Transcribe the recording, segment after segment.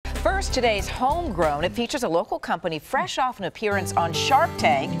First, today's homegrown. It features a local company fresh off an appearance on Shark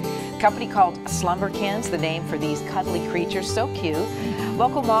Tank. A company called Slumberkins, the name for these cuddly creatures, so cute.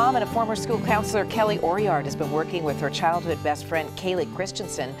 Local mom and a former school counselor, Kelly Oriard, has been working with her childhood best friend, Kaylee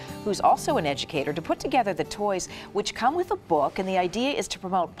Christensen, who's also an educator, to put together the toys which come with a book. And the idea is to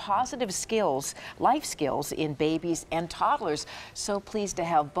promote positive skills, life skills in babies and toddlers. So pleased to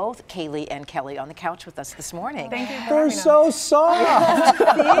have both Kaylee and Kelly on the couch with us this morning. Thank you. They're so soft.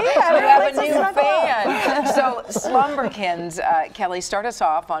 We have a new fan. So Slumberkins, Kelly, start us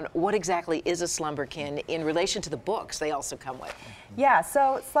off on what exactly is a Slumberkin in relation to the books they also come with. Yeah,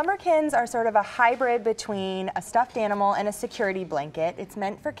 so Slumberkins are sort of a hybrid between a stuffed animal and a security blanket. It's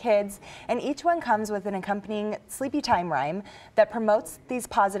meant for kids, and each one comes with an accompanying sleepy time rhyme that promotes these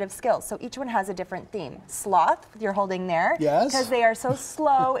positive skills. So each one has a different theme. Sloth, you're holding there. Yes. Because they are so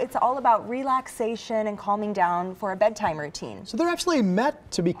slow. It's all about relaxation and calming down for a bedtime routine. So they're actually meant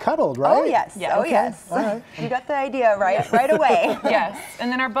to be cuddled, right? Oh, yes. Yeah. Oh, yes. All right. You got the idea right away. Yes,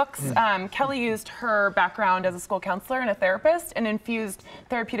 and then our books, Kelly used her background as a school counselor and a therapist and infused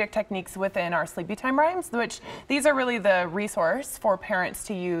therapeutic techniques within our sleepy time rhymes, which these are really the resource for parents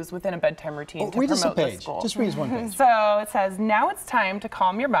to use within a bedtime routine to read us a promote the page. school. Just read us one page. So it says, now it's time to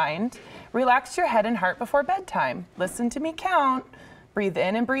calm your mind, relax your head and heart before bedtime, listen to me count, breathe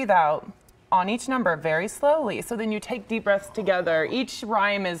in and breathe out. On each number very slowly. So then you take deep breaths together. Each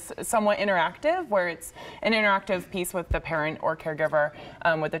rhyme is somewhat interactive, where it's an interactive piece with the parent or caregiver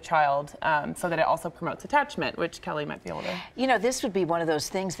with the child, so that it also promotes attachment, which Kelly might be able to. You know, this would be one of those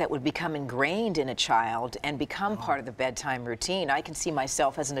things that would become ingrained in a child and become part of the bedtime routine. I can see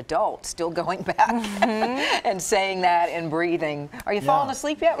myself as an adult still going back and saying that and breathing. Are you falling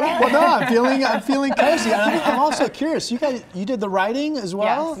asleep yet, Ron? Well, no, I'm feeling cozy. I'm also curious. You did the writing as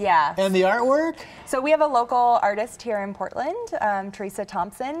well? Yes. And the artwork? So we have a local artist here in Portland, Teresa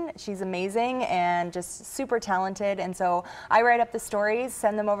Thompson. She's amazing and just super talented. And so I write up the stories,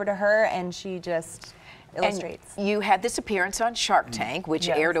 send them over to her, and she just illustrates. And you had this appearance on Shark Tank, which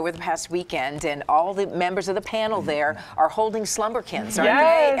aired over the past weekend, and all the members of the panel there are holding Slumberkins, aren't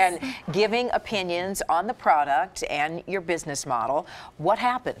they? And giving opinions on the product and your business model. What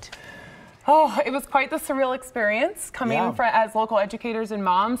happened? Oh, it was quite the surreal experience coming as local educators and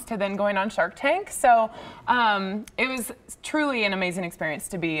moms to then going on Shark Tank. So it was truly an amazing experience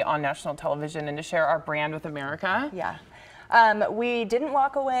to be on national television and to share our brand with America. Yeah. We didn't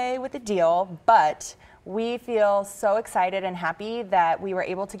walk away with a deal, but we feel so excited and happy that we were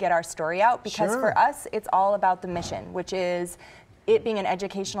able to get our story out, because for us, it's all about the mission, which is it being an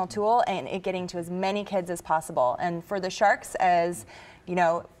educational tool and it getting to as many kids as possible. And for the Sharks, as you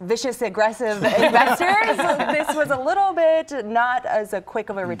know, vicious, aggressive investors, this was a little bit not as a quick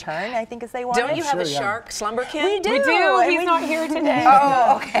of a return, I think, as they wanted. Don't you have a shark Slumberkin? We do. We do. He's not here today.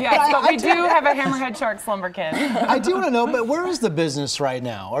 Oh, okay. Yes, but we do have a hammerhead shark Slumberkin. I do want to know, but where is the business right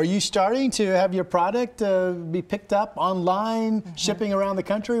now? Are you starting to have your product be picked up online, shipping around the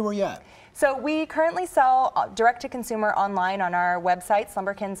country? Where are you at? So we currently sell direct-to-consumer online on our website,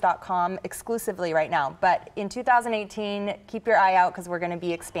 slumberkins.com, exclusively right now. But in 2018, keep your eye out, because we're going to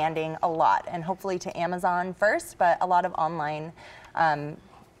be expanding a lot, and hopefully to Amazon first, but a lot of online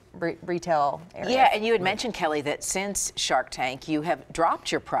retail areas. Yeah, and you had mentioned, Kelly, that since Shark Tank, you have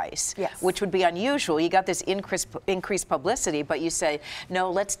dropped your price, which would be unusual. You got this increased publicity, but you say,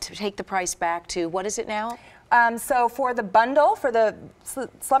 no, let's take the price back to, what is it now? So for the bundle, for the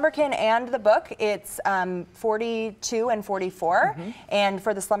Slumberkin and the book, it's $42 and $44, and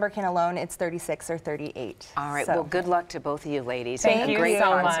for the Slumberkin alone, it's $36 or $38. All right, well, good luck to both of you ladies. Thank you Great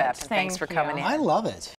so concept, much. and thanks for coming in. I love it.